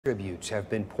Tributes have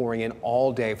been pouring in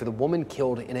all day for the woman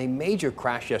killed in a major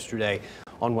crash yesterday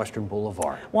on Western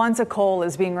Boulevard. Wanza Cole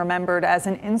is being remembered as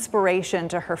an inspiration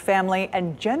to her family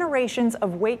and generations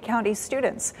of Wake County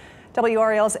students.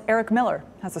 WRAL's Eric Miller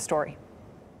has the story.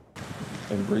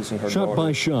 Shot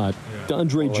by shot,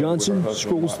 Dondre Johnson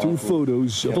scrolls through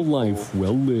photos of a life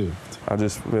well lived. I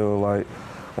just feel like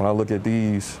when I look at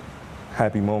these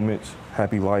happy moments,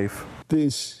 happy life.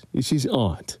 This is his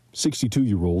aunt,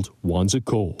 62-year-old Wanza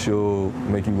Cole. She'll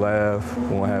make you laugh,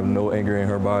 won't have no anger in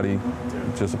her body,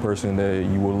 just a person that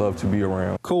you would love to be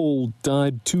around. Cole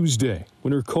died Tuesday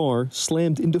when her car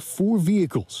slammed into 4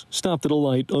 vehicles, stopped at a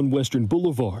light on Western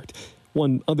Boulevard.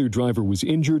 One other driver was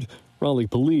injured. Raleigh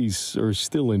police are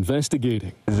still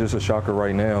investigating. It's just a shocker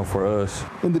right now for us.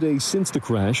 In the days since the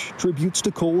crash, tributes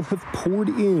to Cole have poured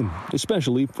in,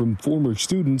 especially from former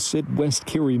students at West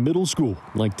Cary Middle School,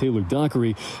 like Taylor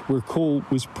Dockery, where Cole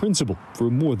was principal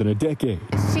for more than a decade.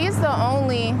 She's the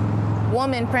only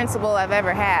woman principal I've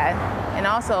ever had, and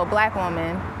also a black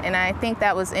woman, and I think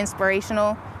that was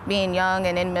inspirational, being young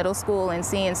and in middle school and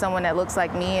seeing someone that looks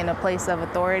like me in a place of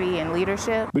authority and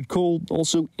leadership. But Cole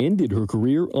also ended her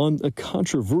career on a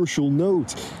controversial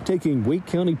note, taking Wake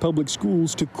County Public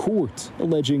Schools to court,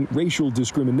 alleging racial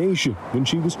discrimination when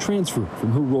she was transferred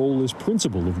from her role as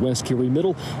principal of West Cary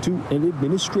Middle to an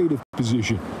administrative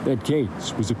position. That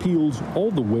case was appealed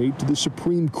all the way to the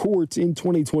Supreme Court in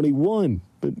 2021,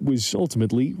 but was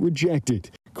ultimately rejected.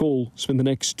 Cole spent the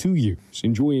next 2 years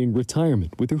enjoying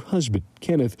retirement with her husband,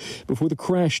 Kenneth, before the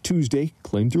crash Tuesday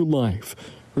claimed her life.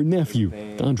 Her nephew,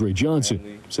 Dondre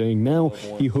Johnson, saying now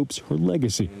he hopes her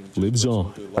legacy lives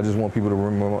on. I just want people to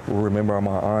remember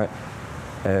my aunt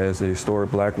as a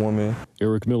historic black woman.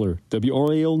 Eric Miller,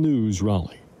 WRAL News,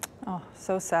 Raleigh. Oh,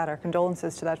 so sad. Our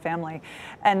condolences to that family.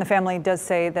 And the family does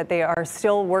say that they are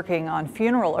still working on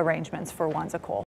funeral arrangements for Wanza Cole.